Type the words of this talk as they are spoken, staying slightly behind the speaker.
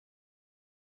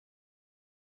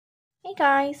Hey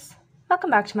guys, welcome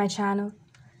back to my channel.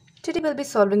 Today we'll be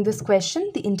solving this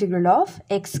question, the integral of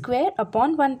x squared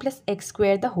upon 1 plus x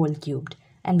squared the whole cubed,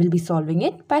 and we'll be solving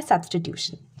it by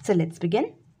substitution. So let's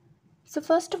begin. So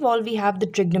first of all, we have the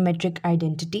trigonometric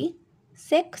identity.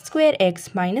 Sec square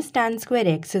x minus tan square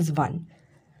x is 1,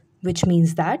 which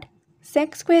means that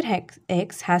sec square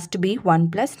x has to be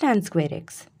 1 plus tan square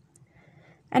x.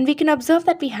 And we can observe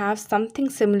that we have something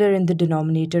similar in the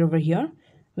denominator over here.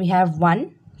 We have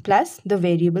 1 plus the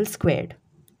variable squared.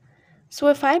 So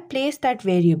if I place that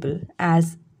variable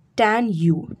as tan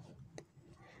u,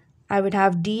 I would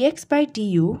have dx by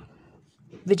du,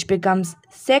 which becomes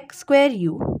sec square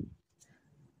u,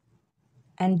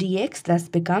 and dx thus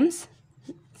becomes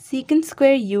secant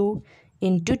square u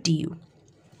into du.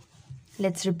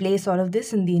 Let's replace all of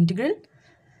this in the integral.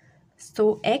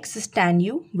 So x is tan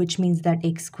u, which means that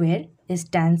x square is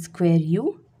tan square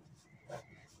u.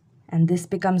 And this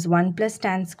becomes 1 plus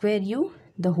tan square u,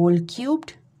 the whole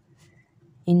cubed,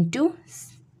 into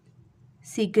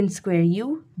secant square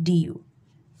u du,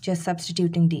 just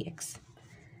substituting dx.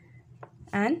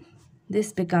 And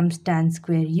this becomes tan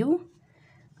square u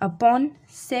upon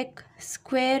sec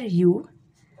square u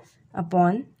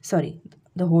upon,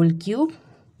 the whole cube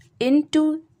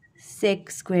into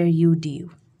sec square u du.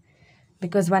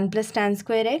 Because 1 plus tan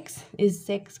square x is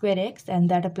sec square x, and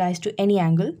that applies to any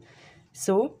angle.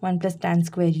 So 1 plus tan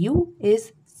square u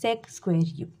is sec square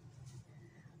u.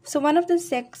 So one of the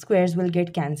sec squares will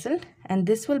get cancelled, and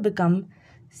this will become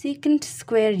secant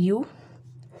square u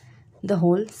the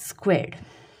whole squared.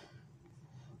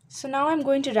 So now I'm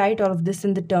going to write all of this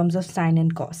in the terms of sine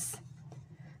and cos.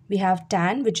 We have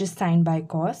tan, which is sine by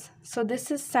cos. So this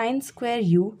is sine square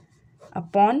u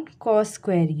upon cos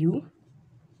square u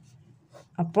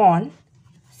upon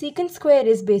secant square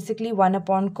is basically 1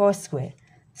 upon cos square.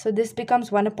 So this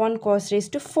becomes 1 upon cos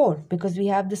raised to 4 because we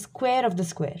have the square of the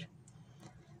square.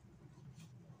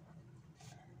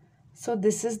 So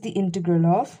this is the integral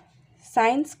of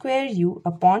sine square u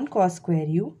upon cos square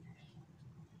u.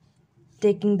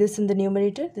 Taking this in the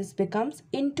numerator, this becomes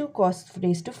into cos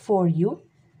raised to 4u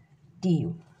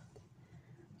du.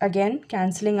 Again,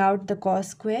 cancelling out the cos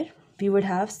square, we would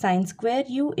have sine square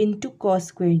u into cos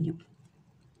square u.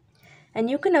 And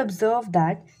you can observe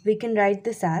that we can write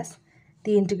this as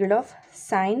the integral of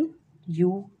sine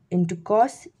u into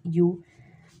cos u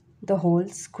the whole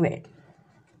squared.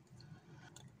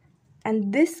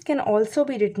 And this can also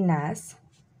be written as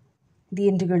the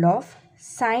integral of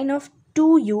sine of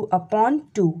 2u upon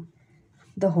 2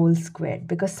 the whole squared,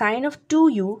 because sine of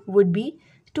 2u would be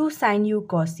 2 sine u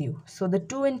cos u. So the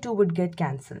 2 and 2 would get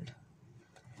cancelled.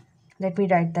 Let me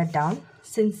write that down.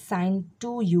 Since sine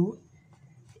 2u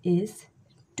is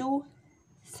 2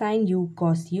 sine u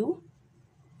cos u,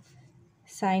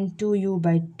 sine 2u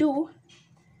by 2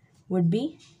 would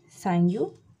be sine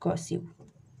u cos u.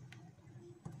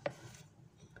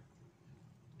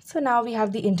 So now we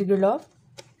have the integral of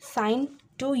sine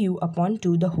 2u upon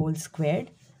 2 the whole squared.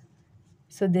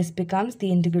 So this becomes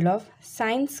the integral of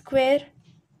sine square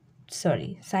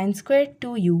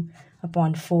 2u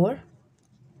upon 4.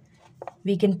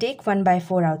 We can take 1 by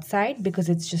 4 outside because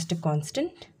it's just a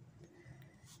constant.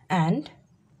 And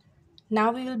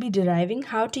now we will be deriving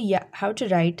how to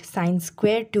write sine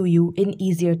square 2u in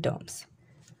easier terms.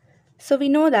 So we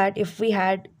know that if we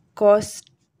had cos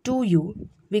 2u,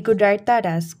 we could write that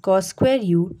as cos square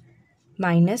u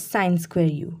minus sine square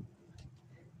u.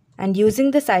 And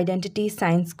using this identity,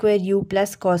 sine square u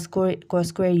plus cos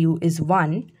square u is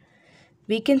 1,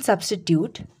 we can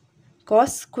substitute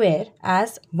cos square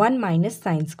as 1 minus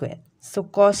sine square. So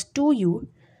cos 2u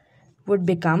would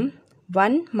become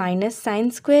 1 minus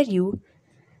sine square u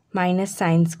minus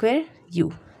sine square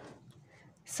u.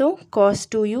 So cos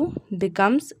 2u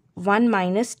becomes 1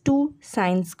 minus 2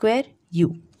 sine square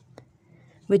u,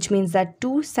 which means that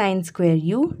 2 sine square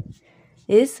u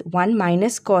is 1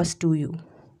 minus cos 2u.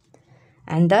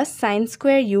 And thus sine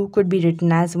square u could be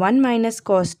written as 1 minus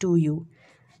cos 2u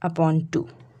upon 2.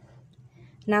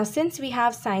 Now since we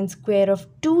have sine square of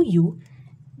 2u,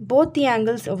 both the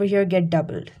angles over here get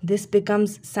doubled. This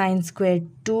becomes sine square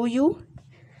 2u,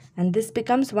 and this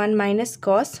becomes 1 minus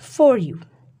cos 4u.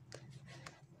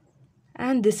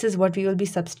 And this is what we will be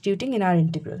substituting in our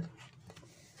integral.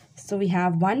 So we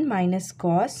have 1 minus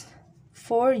cos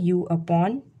 4u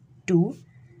upon 2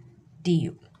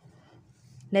 du.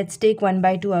 Let's take 1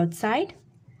 by 2 outside.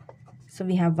 So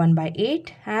we have 1 by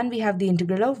 8, and we have the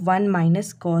integral of 1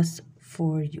 minus cos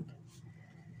 4u.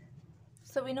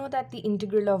 So we know that the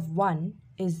integral of 1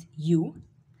 is u,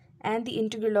 and the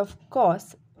integral of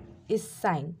cos is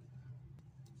sine.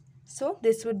 So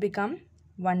this would become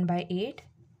 1 by 8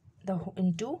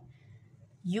 into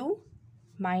u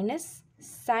minus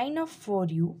sine of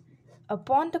 4u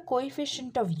upon the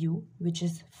coefficient of u, which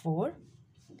is 4.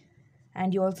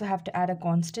 And you also have to add a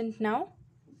constant now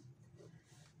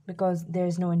because there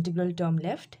is no integral term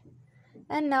left.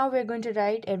 And now we're going to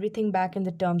write everything back in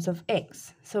the terms of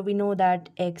x. So we know that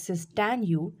x is tan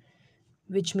u,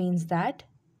 which means that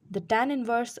the tan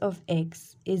inverse of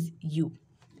x is u.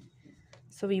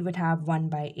 So we would have 1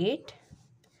 by 8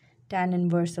 tan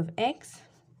inverse of x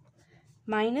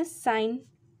minus sine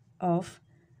of,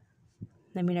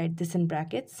 let me write this in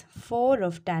brackets, 4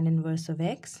 of tan inverse of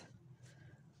x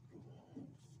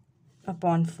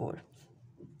upon 4.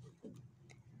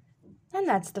 And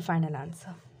that's the final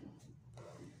answer.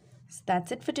 So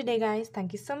that's it for today, guys.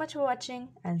 Thank you so much for watching.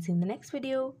 I'll see you in the next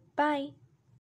video. Bye.